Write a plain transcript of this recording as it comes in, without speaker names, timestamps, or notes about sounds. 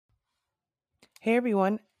Hey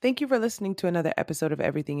everyone, thank you for listening to another episode of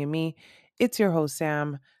Everything in Me. It's your host,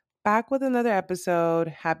 Sam, back with another episode.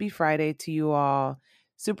 Happy Friday to you all.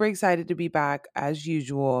 Super excited to be back as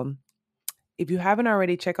usual. If you haven't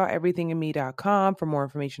already, check out everythinginme.com for more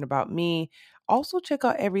information about me. Also, check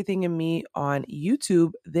out Everything in Me on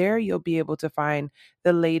YouTube. There, you'll be able to find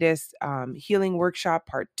the latest healing workshop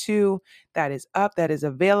part 2 that is up, that is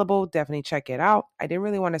available. Definitely check it out. I didn't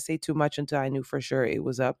really want to say too much until I knew for sure it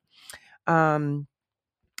was up. Um,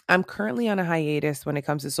 I'm currently on a hiatus when it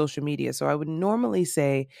comes to social media. So I would normally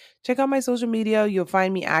say check out my social media. You'll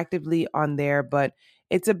find me actively on there, but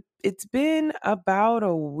it's been about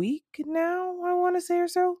a week now, I want to say or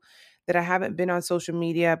so, that I haven't been on social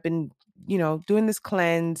media. I've been, doing this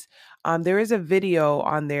cleanse. There is a video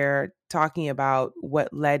on there talking about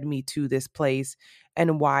what led me to this place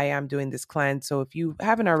and why I'm doing this cleanse. So if you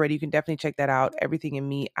haven't already, you can definitely check that out. Everything in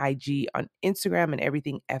Me IG on Instagram and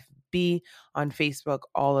Everything FB on Facebook.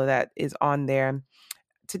 All of that is on there.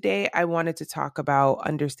 Today, I wanted to talk about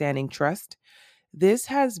understanding trust. This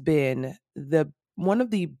has been the one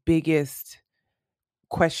of the biggest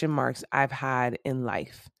question marks I've had in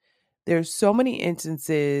life. There's so many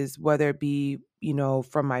instances, whether it be,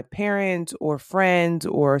 from my parents or friends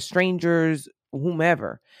or strangers,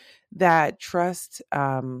 whomever, that trust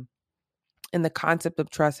and the concept of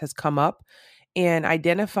trust has come up, and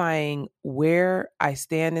identifying where I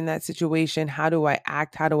stand in that situation, how do I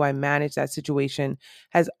act, how do I manage that situation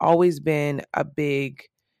has always been a big,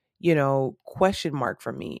 question mark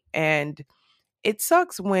for me. And it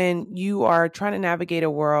sucks when you are trying to navigate a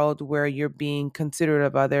world where you're being considerate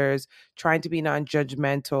of others, trying to be non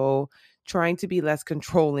judgmental, trying to be less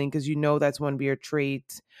controlling, because that's one of your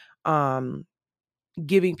traits, um,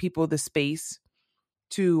 giving people the space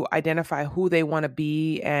to identify who they want to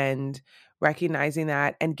be and recognizing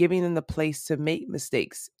that and giving them the place to make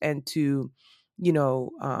mistakes and to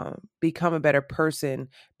become a better person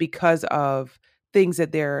because of things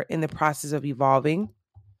that they're in the process of evolving.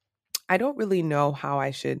 I don't really know how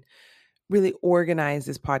I should really organize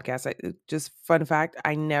this podcast. Just fun fact,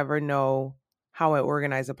 I never know how I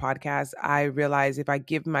organize a podcast. I realize if I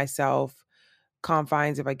give myself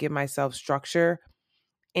confines, if I give myself structure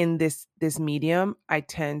in this medium, I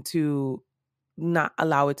tend to not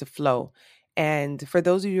allow it to flow. And for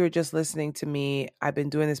those of you who are just listening to me, I've been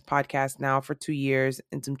doing this podcast now for 2 years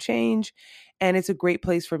and some change. And it's a great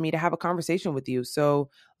place for me to have a conversation with you. So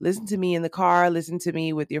listen to me in the car, listen to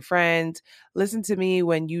me with your friends, listen to me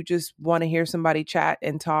when you just want to hear somebody chat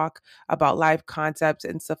and talk about life concepts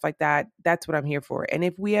and stuff like that. That's what I'm here for. And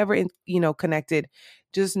if we ever, connected,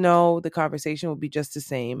 just know the conversation will be just the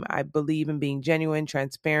same. I believe in being genuine,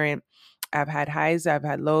 transparent. I've had highs, I've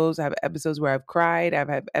had lows, I have episodes where I've cried, I've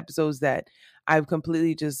had episodes that I've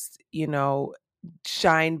completely just,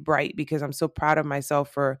 shine bright because I'm so proud of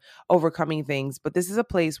myself for overcoming things. But this is a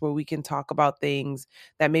place where we can talk about things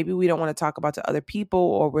that maybe we don't want to talk about to other people,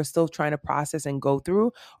 or we're still trying to process and go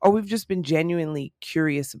through, or we've just been genuinely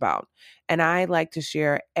curious about. And I like to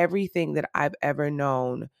share everything that I've ever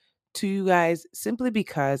known to you guys simply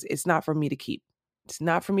because it's not for me to keep. It's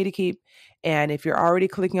not for me to keep. And if you're already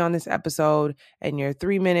clicking on this episode and you're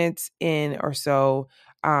 3 minutes in or so,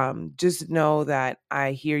 just know that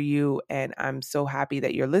I hear you and I'm so happy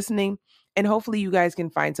that you're listening. And hopefully, you guys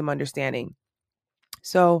can find some understanding.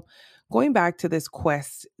 So, going back to this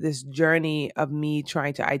quest, this journey of me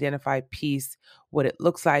trying to identify peace, what it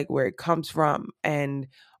looks like, where it comes from, and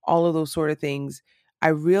all of those sort of things, I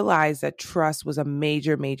realized that trust was a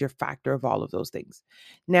major, major factor of all of those things.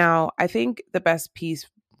 Now, I think the best piece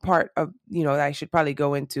part of, that I should probably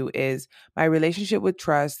go into is my relationship with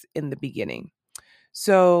trust in the beginning.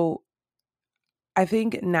 So, I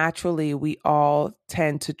think naturally we all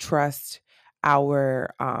tend to trust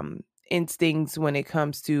our instincts when it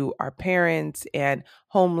comes to our parents and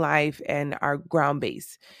home life and our ground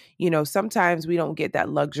base. Sometimes we don't get that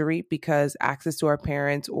luxury because access to our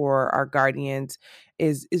parents or our guardians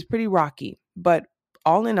is pretty rocky. But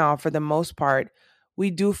all in all, for the most part,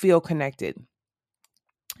 we do feel connected.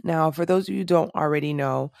 Now, for those of you who don't already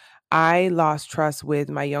know, I lost trust with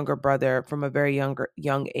my younger brother from a very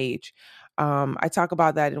young age. I talk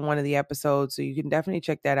about that in one of the episodes, so you can definitely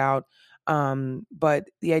check that out. But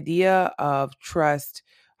the idea of trust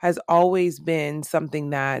has always been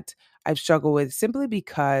something that I've struggled with simply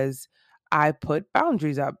because I put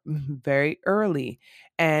boundaries up very early.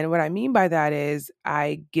 And what I mean by that is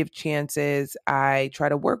I give chances, I try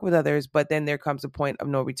to work with others, but then there comes a point of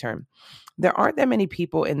no return. There aren't that many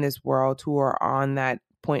people in this world who are on that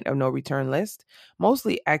point of no return list,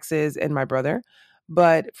 mostly exes and my brother.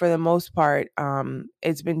 But for the most part,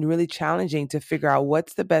 it's been really challenging to figure out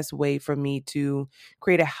what's the best way for me to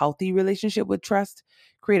create a healthy relationship with trust,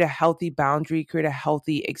 create a healthy boundary, create a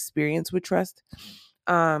healthy experience with trust.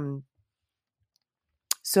 Um,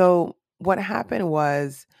 so what happened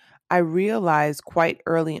was I realized quite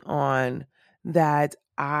early on that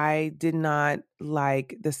I did not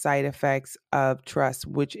like the side effects of trust,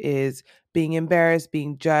 which is being embarrassed,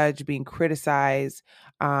 being judged, being criticized,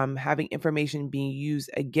 having information being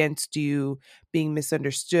used against you, being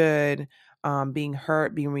misunderstood, being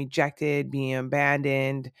hurt, being rejected, being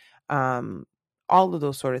abandoned, um, all of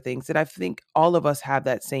those sort of things. And I think all of us have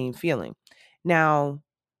that same feeling. Now,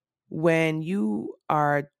 when you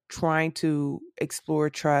are trying to explore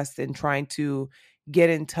trust and trying to get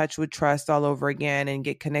in touch with trust all over again and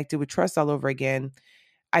get connected with trust all over again,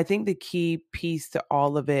 I think the key piece to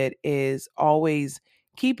all of it is always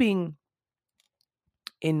keeping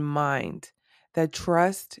in mind that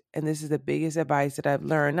trust, and this is the biggest advice that I've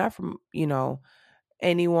learned, not from,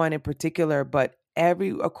 anyone in particular, but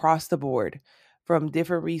every across the board from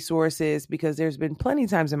different resources, because there's been plenty of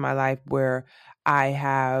times in my life where I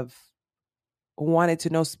have wanted to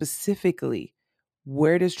know specifically,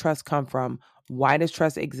 where does trust come from? Why does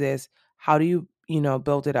trust exist? How do you,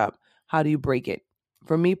 build it up? How do you break it?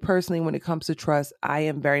 For me personally, when it comes to trust,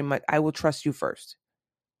 I will trust you first.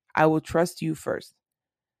 I will trust you first.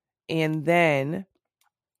 And then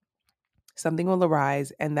something will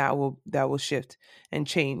arise and that will shift and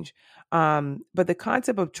change. But the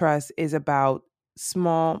concept of trust is about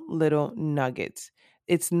small little nuggets.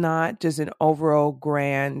 It's not just an overall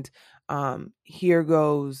grand, here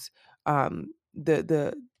goes,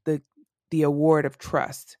 the the award of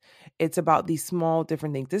trust. It's about these small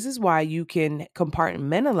different things. This is why you can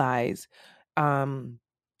compartmentalize, um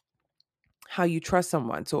how you trust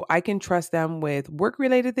someone. So I can trust them with work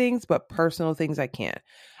related things, but personal things I can't.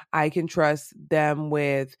 I can trust them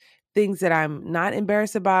with things that I'm not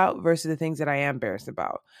embarrassed about versus the things that I am embarrassed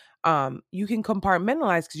about. You can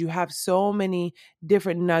compartmentalize because you have so many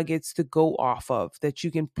different nuggets to go off of that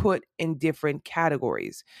you can put in different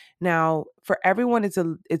categories. Now, for everyone,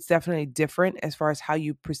 it's definitely different as far as how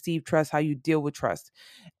you perceive trust, how you deal with trust.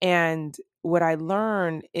 And what I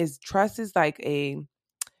learned is trust is like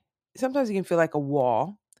sometimes it can feel like a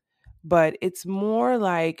wall, but it's more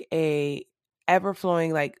like a ever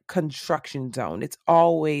flowing like construction zone. It's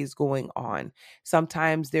always going on.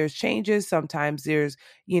 Sometimes there's changes, sometimes there's,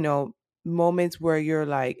 you know, moments where you're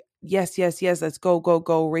like, yes, yes, yes, let's go, go,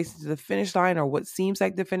 go, race to the finish line or what seems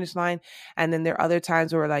like the finish line. And then there are other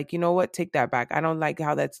times where we're like, you know what, take that back. I don't like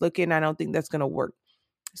how that's looking. I don't think that's going to work.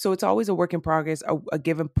 So it's always a work in progress, a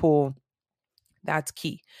give and pull. That's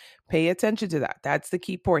key. Pay attention to that. That's the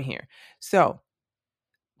key point here. So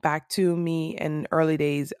back to me in early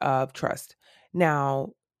days of trust.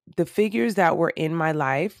 Now, the figures that were in my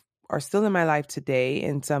life are still in my life today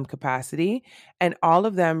in some capacity, and all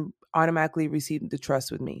of them automatically received the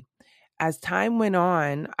trust with me. As time went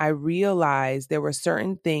on, I realized there were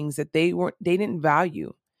certain things that they didn't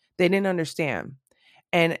value. They didn't understand.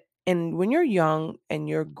 And and when you're young and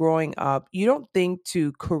you're growing up, you don't think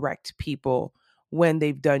to correct people when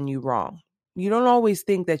they've done you wrong. You don't always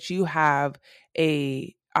think that you have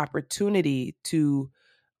a opportunity to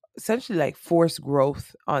essentially like force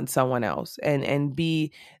growth on someone else and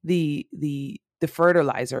be the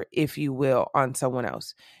fertilizer, if you will, on someone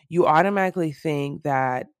else. You automatically think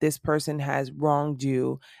that this person has wronged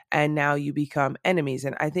you and now you become enemies.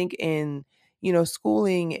 And I think in,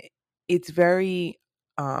 schooling, it's very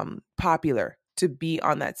popular to be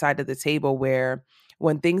on that side of the table where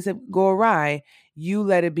when things go awry, you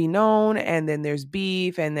let it be known, and then there's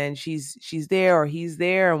beef, and then she's there or he's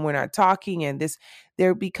there and we're not talking, and this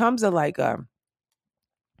there becomes a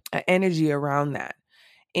energy around that.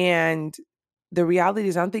 And the reality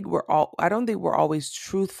is I don't think we're always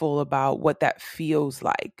truthful about what that feels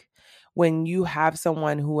like when you have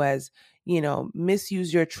someone who has,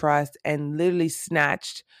 misused your trust and literally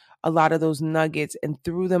snatched a lot of those nuggets and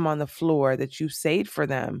threw them on the floor that you saved for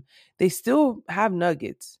them. They still have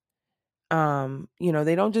nuggets.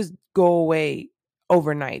 They don't just go away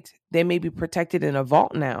overnight. They may be protected in a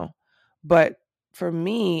vault now. But for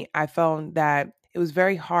me, I found that it was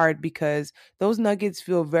very hard because those nuggets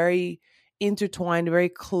feel very intertwined, very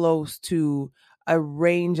close to a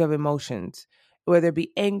range of emotions, whether it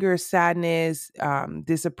be anger, sadness,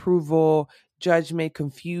 disapproval, judgment,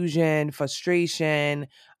 confusion, frustration,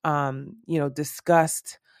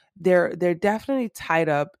 disgust. They're definitely tied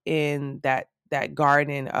up in that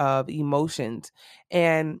garden of emotions.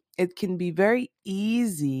 And it can be very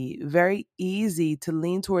easy to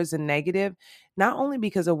lean towards the negative, not only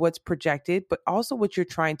because of what's projected, but also what you're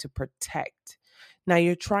trying to protect. Now,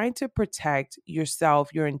 you're trying to protect yourself,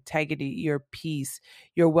 your integrity, your peace,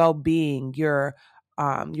 your well-being, your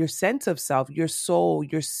sense of self, your soul,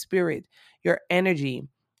 your spirit, your energy.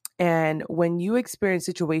 And when you experience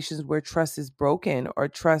situations where trust is broken or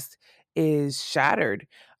trust is shattered,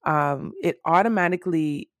 it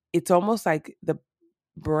automatically, it's almost like the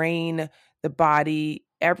brain, the body,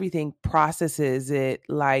 everything processes it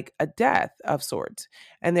like a death of sorts.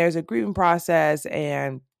 And there's a grieving process,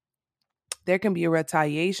 and there can be a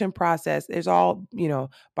retaliation process. There's all,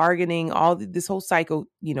 bargaining, this whole cycle,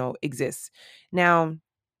 exists. Now,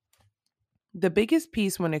 the biggest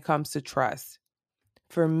piece when it comes to trust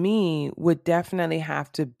for me would definitely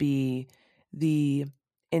have to be the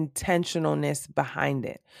intentionalness behind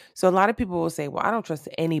it. So a lot of people will say, well, I don't trust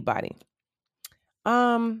anybody.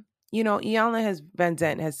 Iyanla Van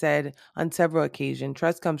Zant has said on several occasions,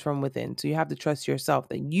 trust comes from within. So you have to trust yourself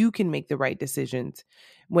that you can make the right decisions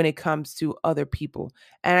when it comes to other people.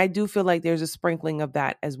 And I do feel like there's a sprinkling of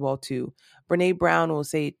that as well too. Brene Brown will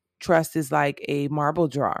say trust is like a marble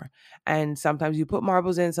jar. And sometimes you put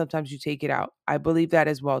marbles in, sometimes you take it out. I believe that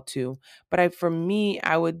as well too. But for me,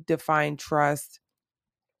 I would define trust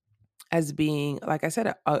as being, like I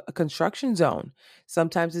said, a construction zone.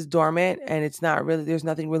 Sometimes it's dormant and it's not really, there's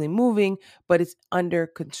nothing really moving, but it's under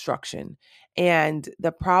construction. And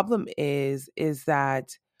the problem is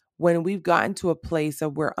that when we've gotten to a place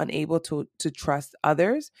of we're unable to trust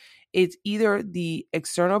others, it's either the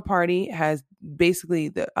external party has basically,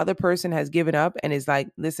 the other person has given up and is like,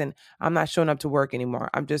 listen, I'm not showing up to work anymore.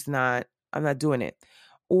 I'm not doing it.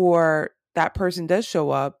 Or that person does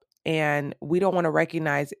show up and we don't want to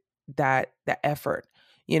recognize that effort.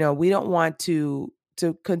 We don't want to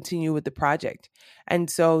continue with the project. And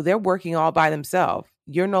so they're working all by themselves.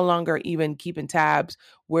 You're no longer even keeping tabs.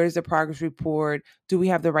 Where's the progress report? Do we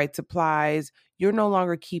have the right supplies? You're no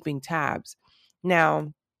longer keeping tabs.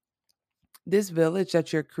 Now, this village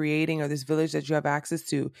that you're creating or this village that you have access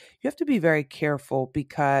to, you have to be very careful,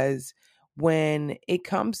 because when it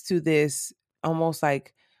comes to this almost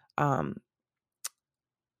like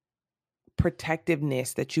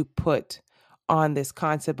protectiveness that you put on this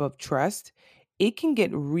concept of trust, it can get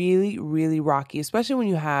really, really rocky, especially when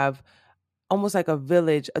you have almost like a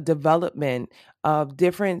village, a development of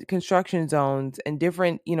different construction zones and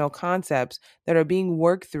different, concepts that are being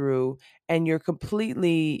worked through. And you're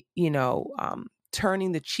completely,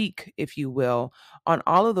 turning the cheek, if you will, on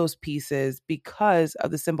all of those pieces because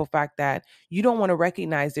of the simple fact that you don't want to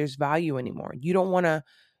recognize there's value anymore. You don't want to,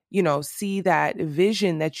 see that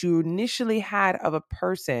vision that you initially had of a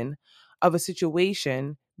person, of a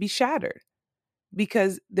situation be shattered.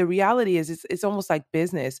 Because the reality is it's almost like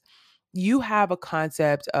business. You have a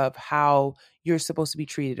concept of how you're supposed to be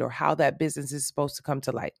treated or how that business is supposed to come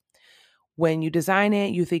to light. When you design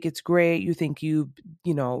it, you think it's great. You think you've,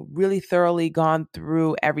 really thoroughly gone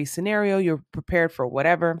through every scenario. You're prepared for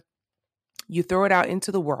whatever. You throw it out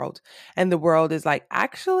into the world, and the world is like,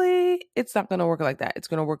 actually, it's not going to work like that. It's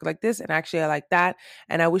going to work like this. And actually, I like that.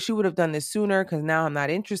 And I wish you would have done this sooner because now I'm not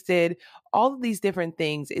interested. All of these different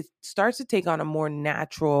things, it starts to take on a more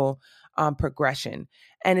natural progression.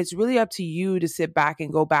 And it's really up to you to sit back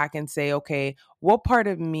and go back and say, okay, what part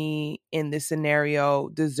of me in this scenario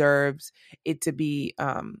deserves it to be,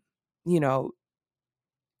 you know,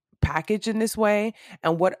 packaged in this way,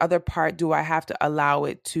 and what other part do I have to allow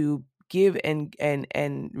it to give and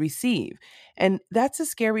receive. And that's the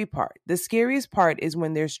scary part. The scariest part is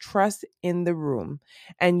when there's trust in the room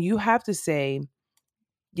and you have to say,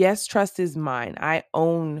 yes, trust is mine. I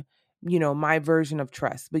own, my version of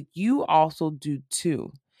trust, but you also do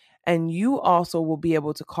too. And you also will be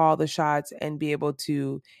able to call the shots and be able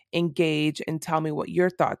to engage and tell me what your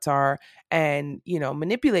thoughts are and,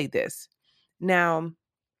 manipulate this. Now,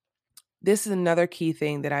 this is another key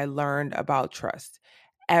thing that I learned about trust.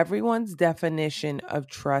 Everyone's definition of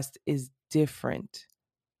trust is different.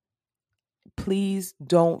 Please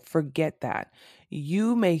don't forget that.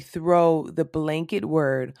 You may throw the blanket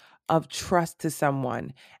word of trust to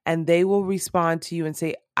someone and they will respond to you and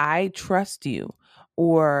say, I trust you,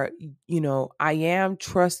 or, I am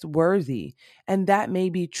trustworthy. And that may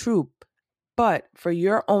be true. But for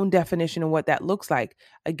your own definition of what that looks like,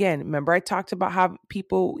 again, remember I talked about how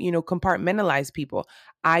people, compartmentalize people.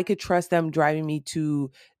 I could trust them driving me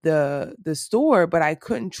to the store, but I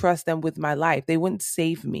couldn't trust them with my life. They wouldn't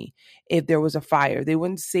save me if there was a fire. They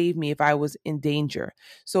wouldn't save me if I was in danger.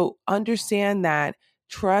 So understand that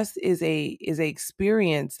trust is a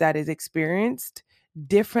experience that is experienced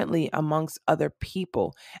differently amongst other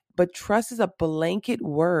people. But trust is a blanket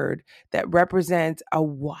word that represents a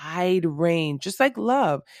wide range, just like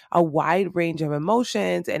love, a wide range of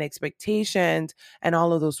emotions and expectations and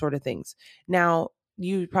all of those sort of things. Now,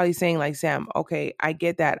 you're probably saying, like, Sam, okay, I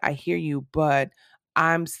get that. I hear you, but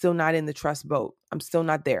I'm still not in the trust boat. I'm still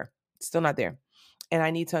not there. Still not there. And I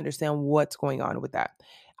need to understand what's going on with that.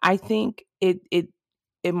 I think it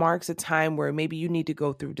marks a time where maybe you need to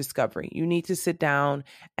go through discovery. You need to sit down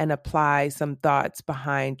and apply some thoughts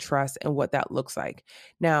behind trust and what that looks like.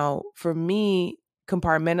 Now, for me,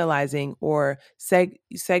 compartmentalizing or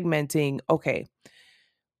segmenting, okay,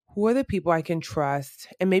 who are the people I can trust?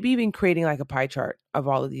 And maybe even creating like a pie chart of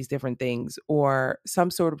all of these different things, or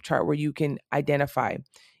some sort of chart where you can identify,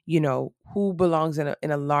 who belongs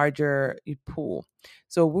in a larger pool.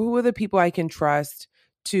 So who are the people I can trust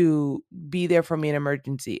to be there for me in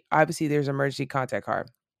emergency? Obviously, there's emergency contact card.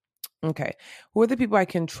 Okay. Who are the people I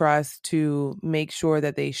can trust to make sure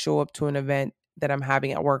that they show up to an event that I'm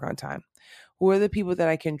having at work on time? Who are the people that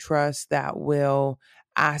I can trust that will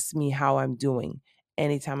ask me how I'm doing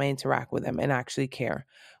anytime I interact with them and actually care?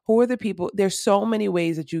 Who are the people? There's so many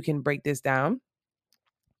ways that you can break this down.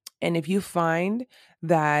 And if you find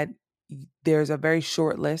that there's a very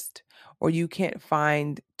short list or you can't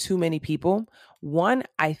find too many people, one,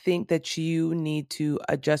 I think that you need to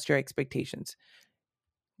adjust your expectations.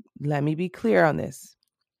 Let me be clear on this.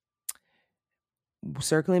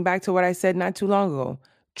 Circling back to what I said not too long ago,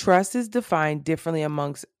 trust is defined differently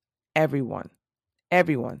amongst everyone,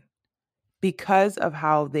 because of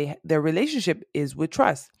how their relationship is with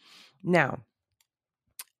trust. Now,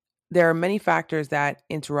 there are many factors that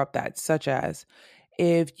interrupt that, such as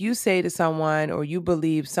if you say to someone or you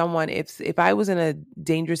believe someone, if I was in a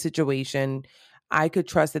dangerous situation, I could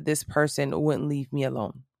trust that this person wouldn't leave me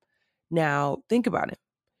alone. Now, think about it.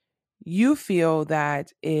 You feel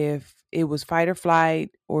that if it was fight or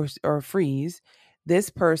flight or freeze, this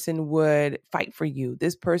person would fight for you.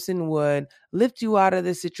 This person would lift you out of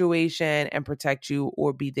the situation and protect you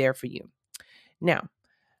or be there for you. Now,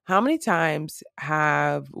 how many times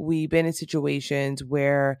have we been in situations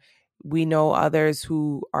where we know others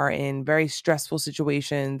who are in very stressful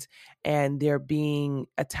situations and they're being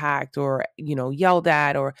attacked or, yelled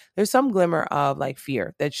at, or there's some glimmer of like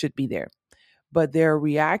fear that should be there, but their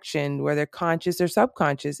reaction, whether conscious or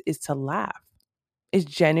subconscious, is to laugh, is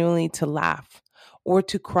genuinely to laugh or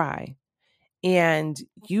to cry. And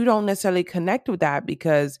you don't necessarily connect with that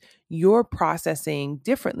because you're processing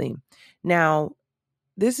differently. Now,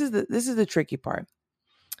 this is the tricky part.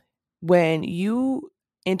 When you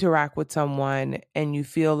interact with someone and you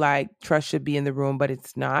feel like trust should be in the room, but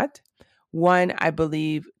it's not, one, I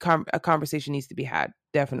believe a conversation needs to be had.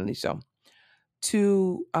 Definitely so.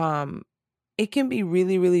 Two, it can be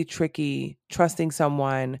really, really tricky trusting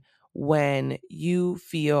someone when you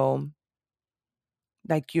feel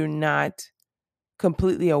like you're not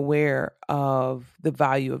completely aware of the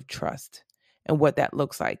value of trust and what that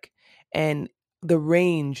looks like and the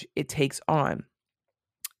range it takes on.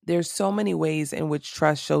 There's so many ways in which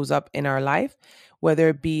trust shows up in our life, whether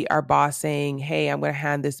it be our boss saying, hey, I'm going to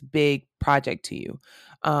hand this big project to you,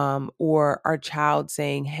 or our child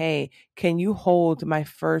saying, hey, can you hold my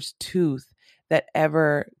first tooth that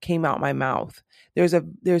ever came out my mouth?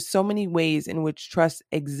 There's so many ways in which trust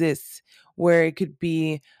exists, where it could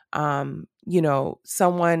be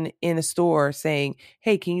someone in a store saying,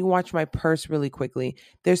 hey, can you watch my purse really quickly?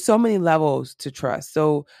 There's so many levels to trust.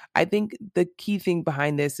 So I think the key thing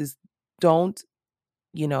behind this is don't,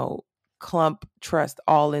 clump trust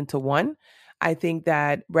all into one. I think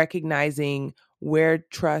that recognizing where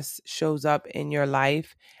trust shows up in your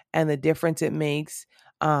life and the difference it makes,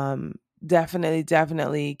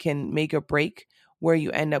 definitely can make or break where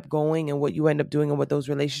you end up going and what you end up doing and what those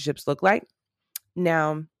relationships look like.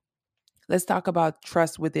 Now, let's talk about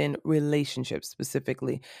trust within relationships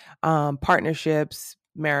specifically, partnerships,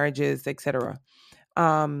 marriages, etc.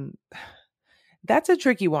 Um, that's a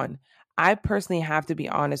tricky one. I personally have to be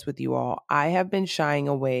honest with you all. I have been shying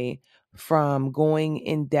away from going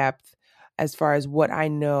in depth as far as what I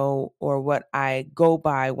know or what I go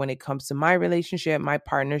by when it comes to my relationship, my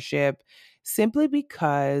partnership, simply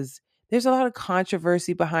because there's a lot of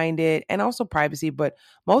controversy behind it and also privacy, but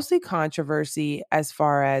mostly controversy as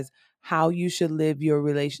far as how you should live your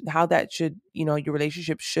relation, how that should, your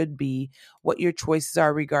relationship should be, what your choices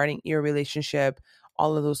are regarding your relationship,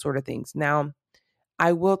 all of those sort of things. Now,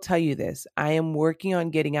 I will tell you this. I am working on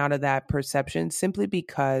getting out of that perception simply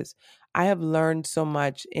because I have learned so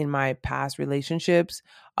much in my past relationships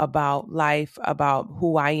about life, about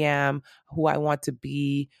who I am, who I want to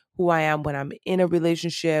be, who I am when I'm in a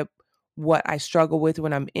relationship, what I struggle with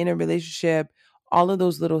when I'm in a relationship, all of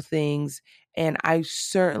those little things. And I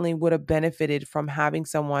certainly would have benefited from having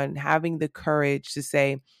someone having the courage to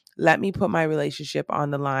say, let me put my relationship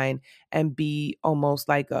on the line and be almost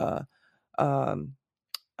like um,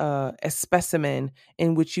 a specimen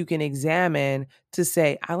in which you can examine to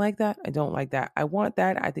say, I like that. I don't like that. I want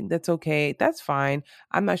that. I think that's okay. That's fine.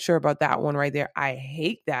 I'm not sure about that one right there. I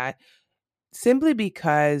hate that, simply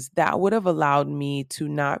because that would have allowed me to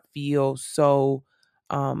not feel so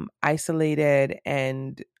isolated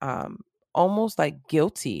and almost like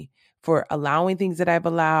guilty for allowing things that I've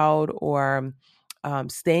allowed, or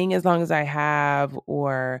staying as long as I have,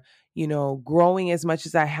 or growing as much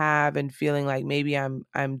as I have, and feeling like maybe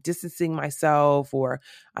I'm distancing myself, or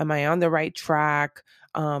am I on the right track?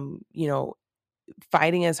 Fighting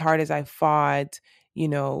as hard as I fought,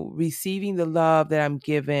 receiving the love that I'm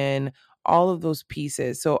given, all of those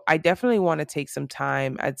pieces. So I definitely want to take some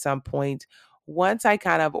time at some point, once I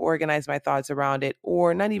kind of organize my thoughts around it,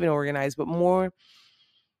 or not even organize, but more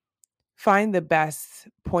find the best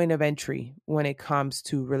point of entry when it comes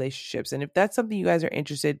to relationships. And if that's something you guys are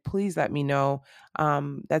interested, please let me know.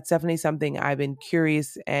 That's definitely something I've been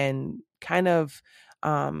curious and kind of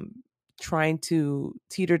um, trying to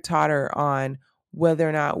teeter totter on whether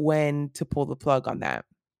or not when to pull the plug on that.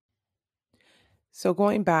 So,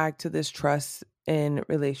 going back to this trust in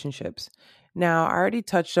relationships. Now, I already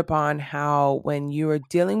touched upon how when you are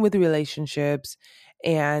dealing with relationships,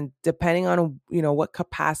 and depending on, what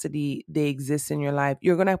capacity they exist in your life,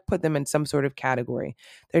 you're going to put them in some sort of category.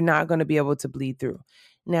 They're not going to be able to bleed through.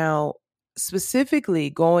 Now, specifically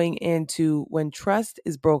going into when trust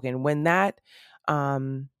is broken, when that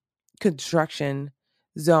um construction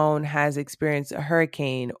zone has experienced a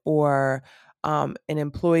hurricane, or an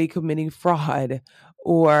employee committing fraud,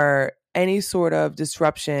 or any sort of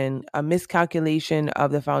disruption, a miscalculation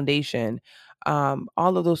of the foundation, all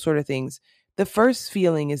of those sort of things. The first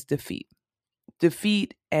feeling is defeat,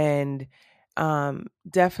 and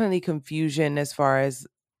definitely confusion, as far as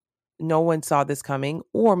no one saw this coming.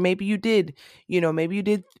 Or maybe you did, maybe you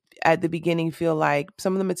did at the beginning feel like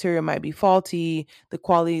some of the material might be faulty, the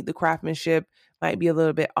quality, the craftsmanship might be a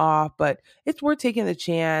little bit off, but it's worth taking the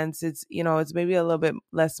chance. It's maybe a little bit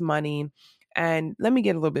less money. And let me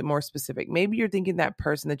get a little bit more specific. Maybe you're thinking that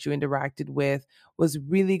person that you interacted with was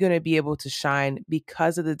really going to be able to shine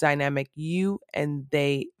because of the dynamic you and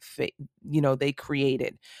they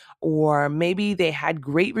created. Or maybe they had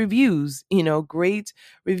great reviews, great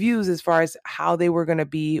reviews as far as how they were going to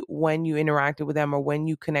be when you interacted with them or when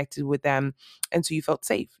you connected with them. And so you felt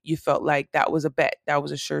safe. You felt like that was a bet, that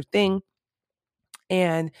was a sure thing.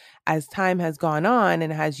 And as time has gone on,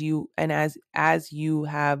 and as you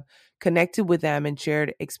have connected with them and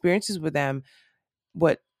shared experiences with them,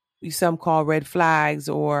 what some call red flags,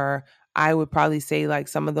 or I would probably say like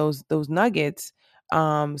some of those nuggets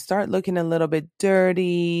start looking a little bit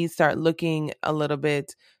dirty, start looking a little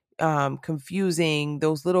bit confusing.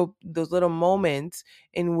 Those little moments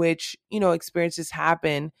in which experiences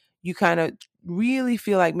happen, you kind of really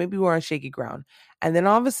feel like maybe we're on shaky ground. And then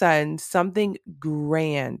all of a sudden, something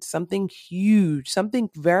grand, something huge,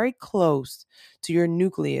 something very close to your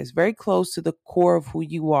nucleus, very close to the core of who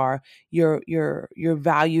you are, your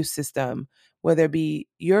value system, whether it be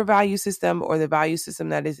your value system or the value system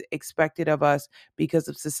that is expected of us because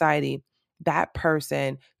of society. That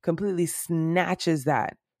person completely snatches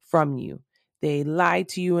that from you. They lie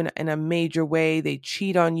to you in a major way. They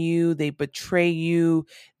cheat on you. They betray you.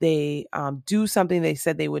 They do something they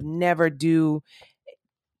said they would never do.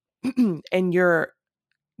 And you're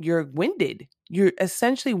winded. You're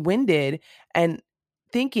essentially winded and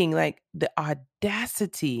thinking like the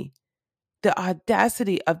audacity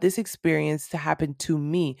of this experience to happen to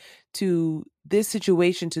me, to this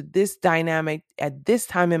situation, to this dynamic at this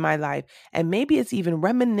time in my life. And maybe it's even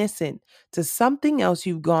reminiscent to something else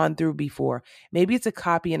you've gone through before. Maybe it's a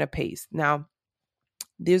copy and a paste. Now,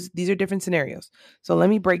 these are different scenarios. So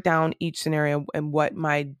let me break down each scenario and what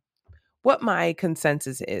my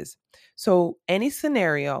consensus is. So, any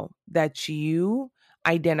scenario that you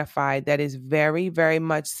identify that is very, very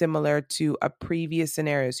much similar to a previous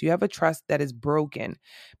scenario, so you have a trust that is broken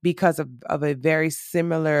because of a very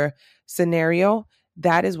similar scenario,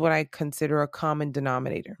 that is what I consider a common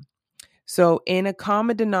denominator. So, in a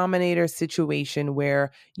common denominator situation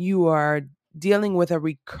where you are dealing with a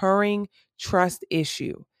recurring trust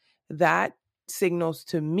issue, that signals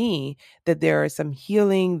to me that there is some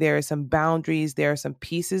healing, there are some boundaries, there are some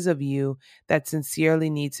pieces of you that sincerely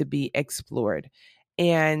need to be explored.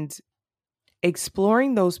 And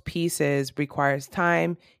exploring those pieces requires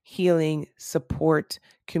time, healing, support,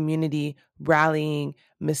 community, rallying,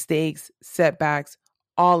 mistakes, setbacks,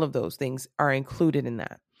 all of those things are included in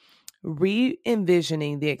that.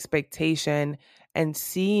 Re-envisioning the expectation and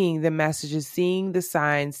seeing the messages, seeing the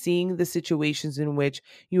signs, seeing the situations in which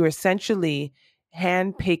you are essentially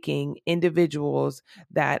handpicking individuals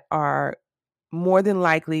that are more than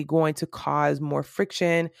likely going to cause more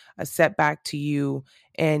friction, a setback to you.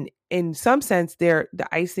 And in some sense, the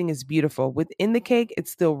icing is beautiful. Within the cake,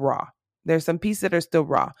 it's still raw. There's some pieces that are still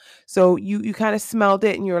raw. So you kind of smelled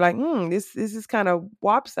it and you're like, this is kind of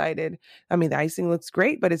lopsided. I mean, the icing looks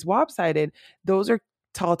great, but it's lopsided. Those are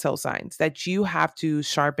telltale signs that you have to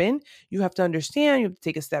sharpen. You have to understand. You have to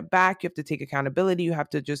take a step back. You have to take accountability. You have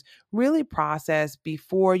to just really process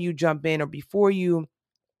before you jump in or before you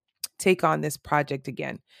take on this project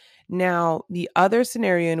again. Now, the other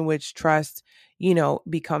scenario in which trust,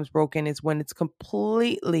 becomes broken is when it's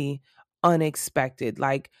completely unexpected.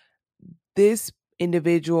 Like this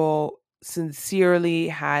individual sincerely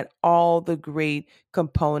had all the great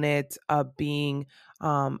components of being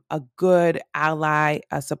a good ally,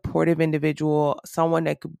 a supportive individual, someone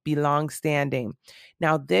that could be long-standing.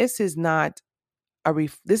 Now, this is not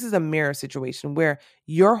this is a mirror situation where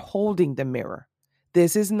you're holding the mirror.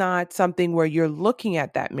 This is not something where you're looking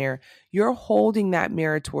at that mirror. You're holding that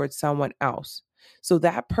mirror towards someone else. So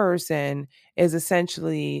that person is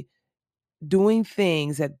essentially doing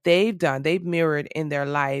things that they've mirrored in their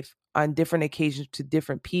life on different occasions to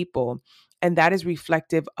different people. And that is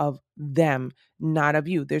reflective of them, not of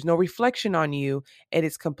you. There's no reflection on you. It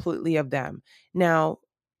is completely of them. Now,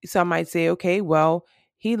 some might say, okay, well,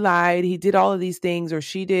 he lied, he did all of these things, or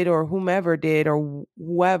she did, or whomever did, or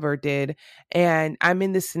whoever did. And I'm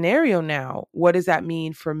in this scenario now. What does that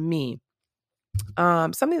mean for me?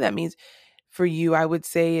 Something that means for you, I would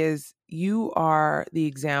say, is you are the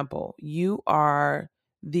example. You are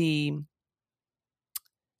the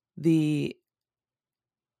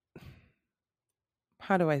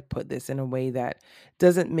how do I put this in a way that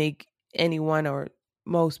doesn't make anyone or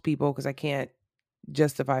most people, because I can't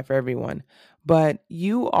justify for everyone, but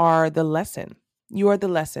you are the lesson. You are the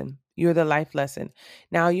lesson. You're the life lesson.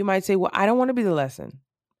 Now you might say, well, I don't want to be the lesson.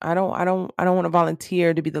 I don't want to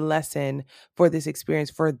volunteer to be the lesson for this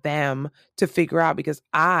experience for them to figure out, because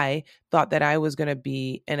I thought that I was going to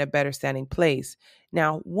be in a better standing place.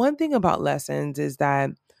 Now, one thing about lessons is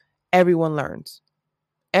that everyone learns.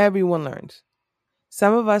 Everyone learns.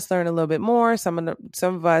 Some of us learn a little bit more. Some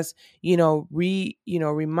of us,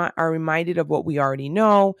 are reminded of what we already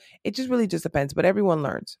know. It just really just depends, but everyone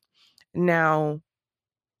learns. Now,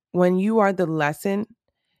 when you are the lesson,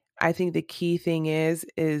 I think the key thing is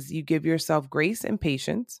you give yourself grace and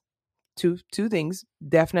patience. Two things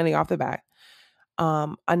definitely off the bat.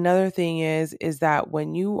 Another thing is that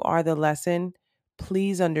when you are the lesson,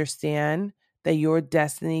 please understand that your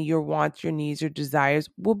destiny, your wants, your needs, your desires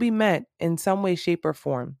will be met in some way, shape, or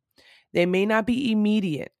form. They may not be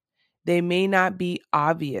immediate. They may not be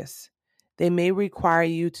obvious. They may require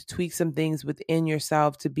you to tweak some things within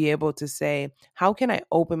yourself to be able to say, how can I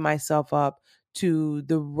open myself up to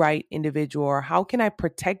the right individual? Or how can I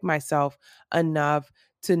protect myself enough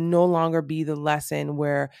to no longer be the lesson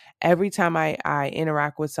where every time I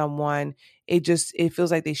interact with someone, it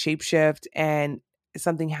feels like they shapeshift and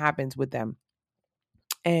something happens with them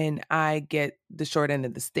and I get the short end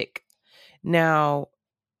of the stick. Now,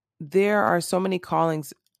 there are so many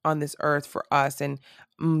callings on this earth for us, and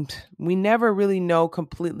we never really know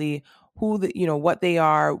completely what they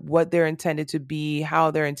are, what they're intended to be,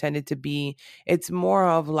 how they're intended to be. It's more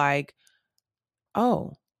of like,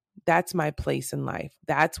 oh, that's my place in life.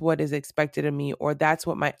 That's what is expected of me, or that's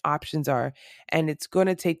what my options are. And it's going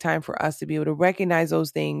to take time for us to be able to recognize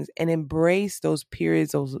those things and embrace those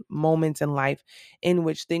periods, those moments in life in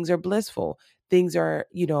which things are blissful. Things are,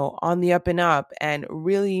 on the up and up, and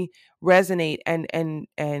really resonate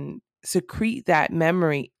and secrete that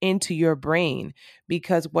memory into your brain.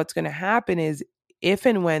 Because what's going to happen is, if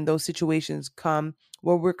and when those situations come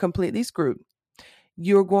where we're completely screwed,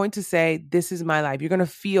 you're going to say, this is my life. You're going to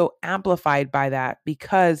feel amplified by that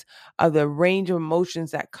because of the range of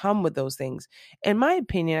emotions that come with those things. In my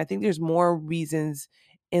opinion, I think there's more reasons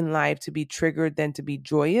in life to be triggered than to be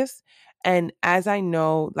joyous. And as I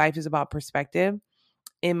know, life is about perspective.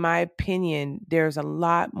 In my opinion, there's a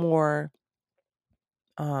lot more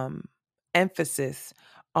um, emphasis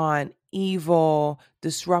on evil,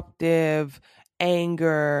 disruptive,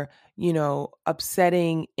 anger,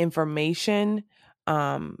 upsetting information,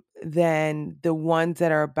 than the ones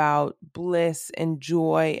that are about bliss and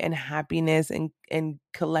joy and happiness and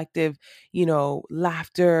collective,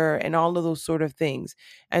 laughter and all of those sort of things.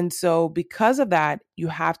 And so because of that, you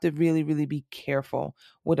have to really, really be careful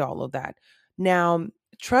with all of that. Now,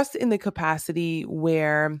 trust in the capacity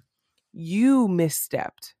where you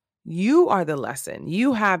misstepped. You are the lesson.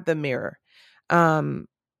 You have the mirror. Um,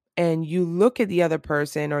 and you look at the other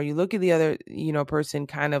person, or you look at the other, person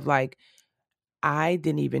kind of like, I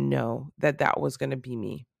didn't even know that that was going to be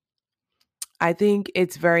me. I think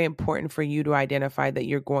it's very important for you to identify that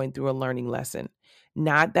you're going through a learning lesson.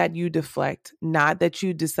 Not that you deflect, not that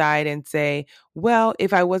you decide and say, well,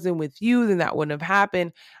 if I wasn't with you, then that wouldn't have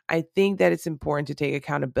happened. I think that it's important to take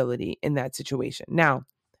accountability in that situation. Now,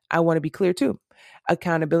 I want to be clear too.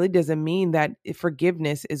 Accountability doesn't mean that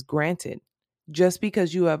forgiveness is granted. Just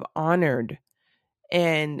because you have honored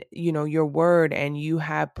and your word, and you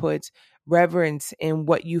have put reverence in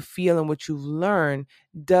what you feel and what you've learned,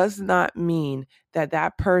 does not mean that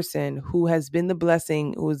that person who has been the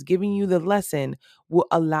blessing, who is giving you the lesson, will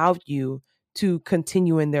allow you to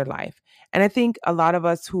continue in their life. And I think a lot of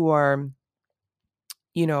us who are,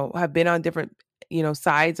 have been on different,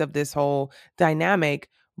 sides of this whole dynamic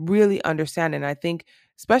really understand. And I think,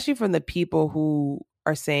 especially from the people who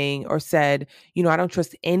are saying or said, I don't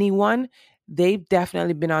trust anyone, they've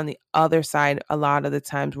definitely been on the other side a lot of the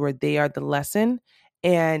times where they are the lesson.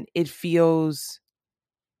 And it feels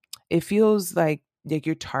like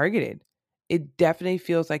you're targeted. It definitely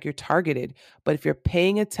feels like you're targeted. But if you're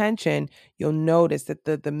paying attention, you'll notice that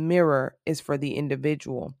the mirror is for the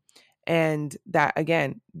individual. And that,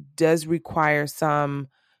 again, does require some,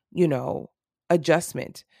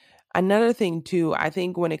 adjustment. Another thing, too, I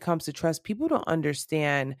think when it comes to trust, people don't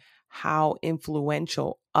understand how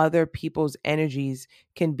influential other people's energies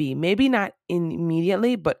can be. Maybe not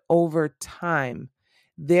immediately, but over time.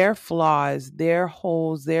 Their flaws, their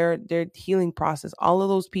holes, their healing process, all of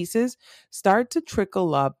those pieces start to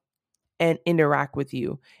trickle up and interact with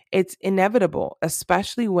you. It's inevitable,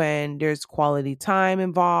 especially when there's quality time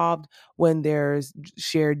involved, when there's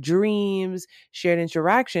shared dreams, shared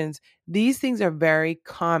interactions. These things are very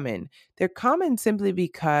common. They're common simply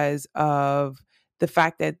because of the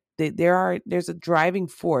fact that there's a driving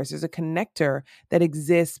force, there's a connector that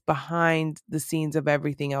exists behind the scenes of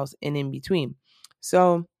everything else and in between.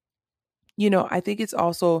 So, I think it's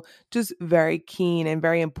also just very keen and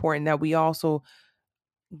very important that we also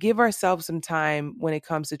give ourselves some time when it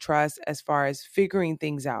comes to trust, as far as figuring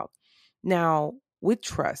things out. Now, with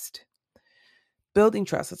trust, building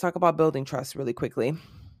trust, let's talk about building trust really quickly.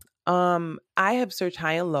 I have searched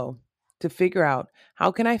high and low to figure out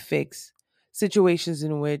how can I fix situations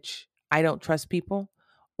in which I don't trust people,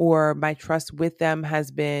 or my trust with them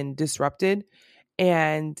has been disrupted,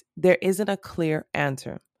 and there isn't a clear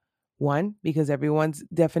answer. One, because everyone's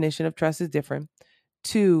definition of trust is different.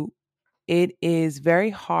 Two, it is very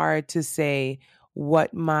hard to say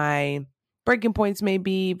what my breaking points may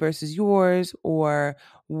be versus yours, or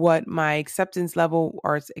what my acceptance level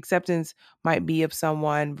or acceptance might be of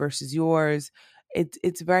someone versus yours.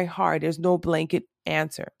 It's very hard. There's no blanket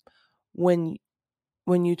answer. When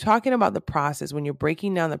when you're talking about the process, when you're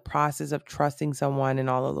breaking down the process of trusting someone and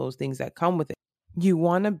all of those things that come with it, you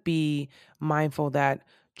want to be mindful that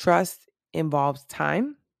trust involves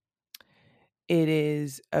time. It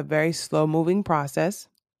is a very slow moving process.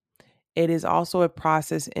 It is also a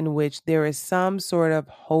process in which there is some sort of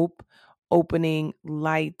hope, opening,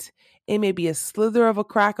 light. It may be a slither of a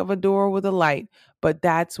crack of a door with a light, but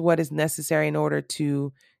that's what is necessary in order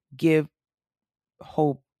to give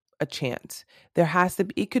hope a chance. There has to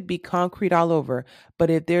be, it could be concrete all over, but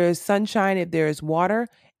if there is sunshine, if there is water,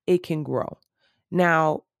 it can grow.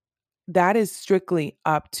 Now, that is strictly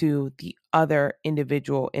up to the other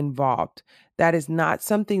individual involved. That is not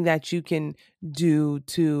something that you can do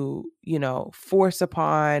to, force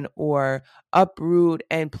upon or uproot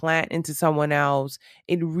and plant into someone else.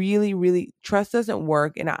 It really, really, trust doesn't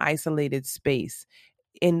work in an isolated space.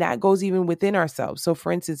 And that goes even within ourselves. So,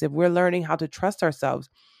 for instance, if we're learning how to trust ourselves,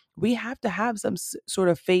 we have to have some sort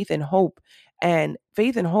of faith and hope. And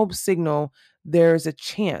faith and hope signal there's a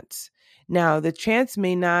chance. Now, the chance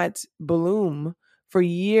may not bloom for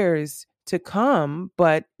years to come,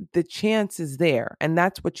 but the chance is there. And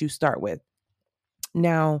that's what you start with.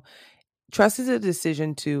 Now, trust is a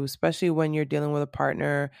decision too, especially when you're dealing with a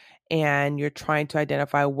partner and you're trying to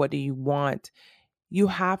identify what do you want. You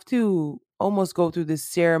have to almost go through this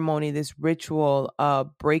ceremony, this ritual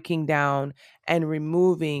of breaking down and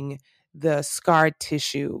removing the scarred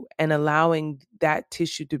tissue and allowing that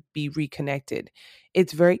tissue to be reconnected.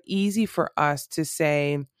 It's very easy for us to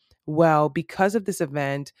say, well, because of this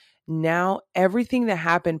event, Now, everything that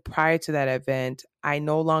happened prior to that event, I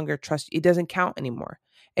no longer trust. It doesn't count anymore.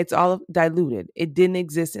 It's all diluted. It didn't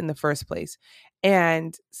exist in the first place.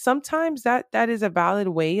 And sometimes that is a valid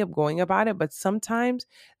way of going about it, but sometimes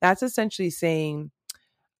that's essentially saying,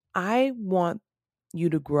 I want you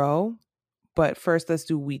to grow, but first let's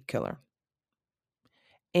do weed killer.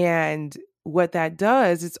 And what that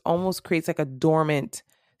does, it almost creates like a dormant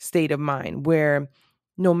state of mind where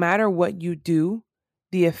no matter what you do,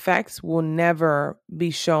 the effects will never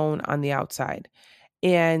be shown on the outside.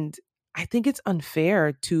 And I think it's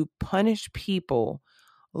unfair to punish people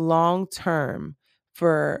long term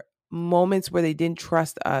for moments where they didn't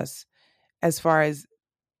trust us, as far as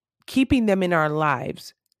keeping them in our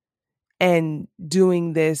lives and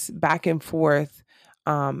doing this back and forth,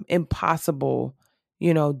 impossible,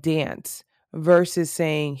 dance, versus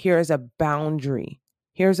saying, here's a boundary.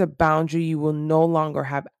 Here's a boundary you will no longer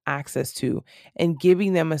have access to, and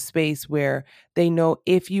giving them a space where they know,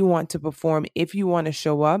 if you want to perform, if you want to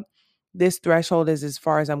show up, this threshold is as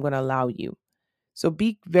far as I'm going to allow you. So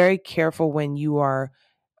be very careful when you are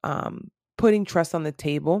putting trust on the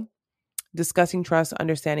table, discussing trust,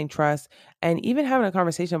 understanding trust, and even having a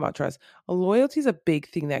conversation about trust. Loyalty is a big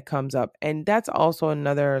thing that comes up. And that's also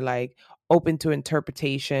another like open to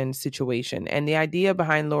interpretation situation. And the idea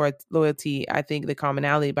behind loyalty, I think the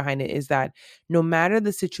commonality behind it is that no matter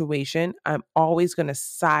the situation, I'm always going to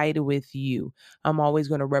side with you. I'm always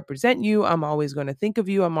going to represent you. I'm always going to think of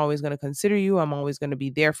you. I'm always going to consider you. I'm always going to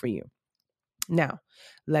be there for you. Now,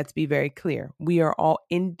 let's be very clear. We are all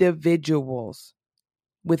individuals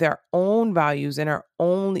with our own values and our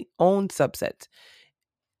own subsets.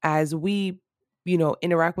 As we,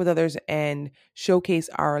 interact with others and showcase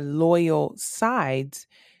our loyal sides,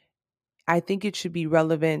 I think it should be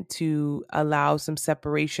relevant to allow some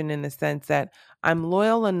separation, in the sense that I'm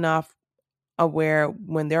loyal enough, aware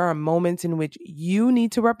when there are moments in which you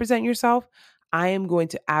need to represent yourself, I am going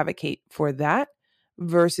to advocate for that,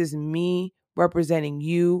 versus me representing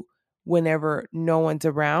you whenever no one's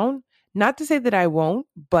around. Not to say that I won't,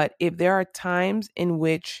 but if there are times in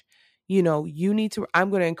which, you need to, I'm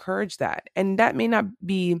going to encourage that. And that may not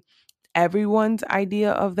be everyone's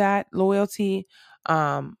idea of that loyalty.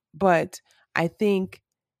 But I think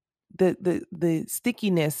the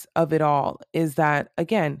stickiness of it all is that,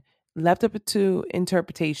 again, left up to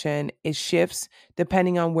interpretation. It shifts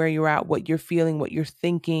depending on where you're at, what you're feeling, what you're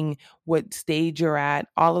thinking, what stage you're at,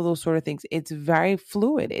 all of those sort of things. It's very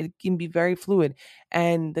fluid. It can be very fluid.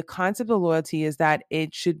 And the concept of loyalty is that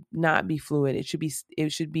it should not be fluid. It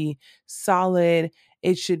should be solid.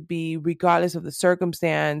 It should be regardless of the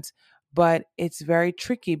circumstance. But it's very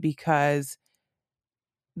tricky because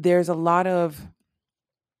there's a lot of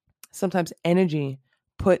sometimes energy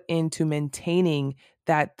put into maintaining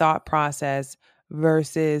that thought process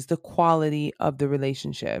versus the quality of the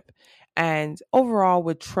relationship. And overall,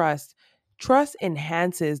 with trust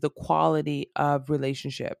enhances the quality of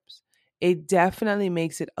relationships. It definitely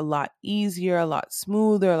makes it a lot easier, a lot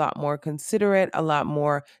smoother, a lot more considerate, a lot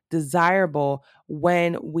more desirable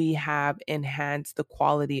when we have enhanced the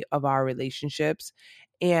quality of our relationships,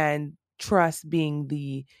 and trust being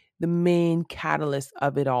the main catalyst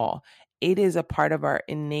of it all. It is a part of our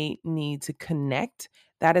innate need to connect.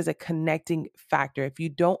 That is a connecting factor. If you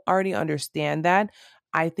don't already understand that,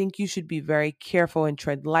 I think you should be very careful and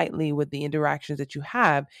tread lightly with the interactions that you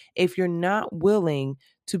have if you're not willing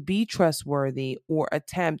to be trustworthy or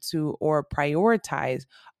attempt to or prioritize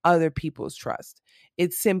other people's trust.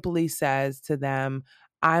 It simply says to them,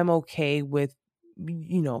 I'm okay with,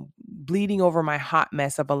 bleeding over my hot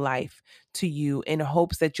mess of a life to you in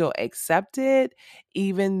hopes that you'll accept it,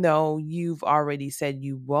 even though you've already said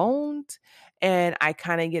you won't. And I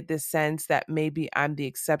kind of get this sense that maybe I'm the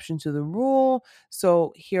exception to the rule.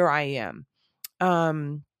 So here I am.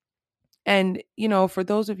 Um, and, for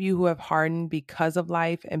those of you who have hardened because of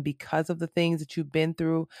life and because of the things that you've been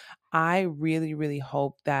through, I really, really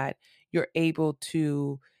hope that you're able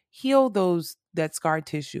to heal that scar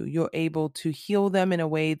tissue. You're able to heal them in a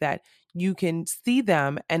way that you can see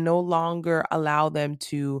them and no longer allow them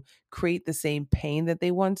to create the same pain that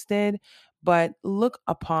they once did, but look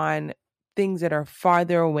upon things that are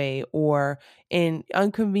farther away or in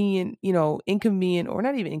inconvenient, or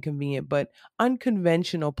not even inconvenient, but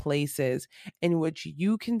unconventional places in which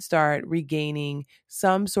you can start regaining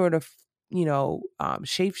some sort of,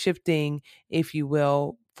 shape shifting, if you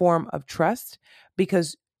will, form of trust,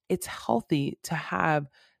 because it's healthy to have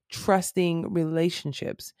trusting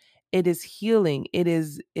relationships. It is healing. It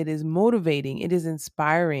is motivating. It is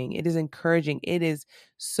inspiring. It is encouraging. It is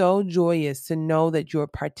so joyous to know that you're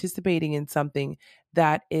participating in something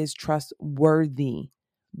that is trustworthy.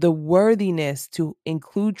 the worthiness to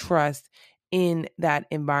include trust in that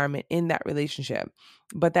environment, in that relationship.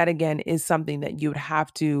 But that again is something that you would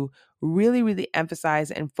have to really, really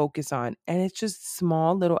emphasize and focus on. And it's just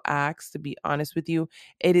small little acts, to be honest with you.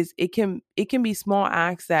 It can be small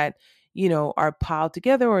acts that, are piled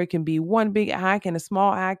together, or it can be one big act and a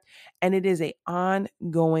small act. And it is a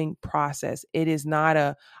ongoing process. It is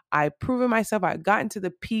not I've proven myself, I've gotten to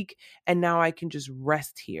the peak, and now I can just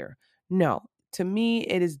rest here. No, to me,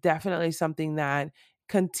 it is definitely something that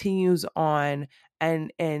continues on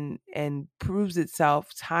and proves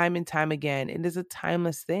itself time and time again. It is a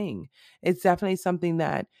timeless thing. It's definitely something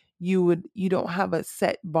that you don't have a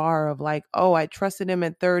set bar of like, oh, I trusted him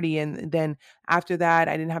at 30 and then after that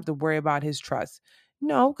I didn't have to worry about his trust.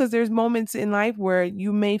 No, because there's moments in life where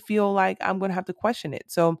you may feel like I'm going to have to question it.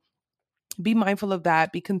 So be mindful of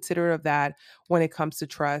that, be considerate of that when it comes to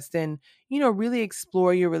trust, and really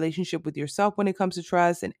explore your relationship with yourself when it comes to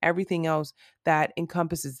trust and everything else that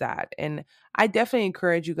encompasses that. And I definitely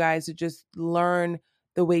encourage you guys to just learn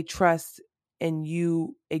the way trust and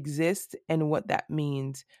you exist and what that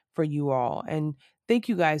means for you all. And thank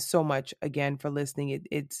you guys so much again for listening.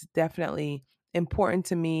 It's definitely important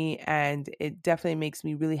to me, and it definitely makes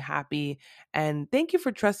me really happy. And thank you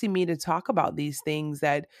for trusting me to talk about these things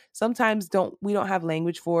that sometimes we don't have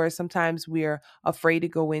language for, sometimes we're afraid to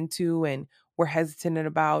go into and we're hesitant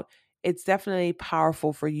about. It's definitely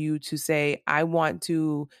powerful for you to say, I want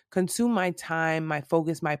to consume my time, my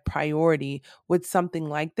focus, my priority with something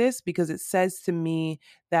like this, because it says to me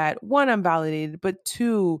that one, I'm validated, but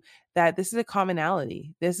two, that this is a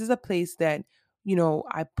commonality. This is a place that,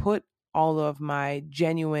 I put all of my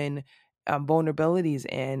genuine vulnerabilities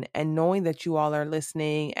in, and knowing that you all are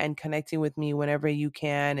listening and connecting with me whenever you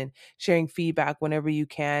can and sharing feedback whenever you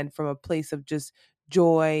can from a place of just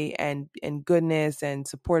joy and goodness and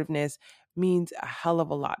supportiveness means a hell of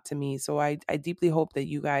a lot to me. So I deeply hope that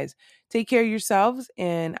you guys take care of yourselves,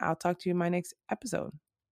 and I'll talk to you in my next episode.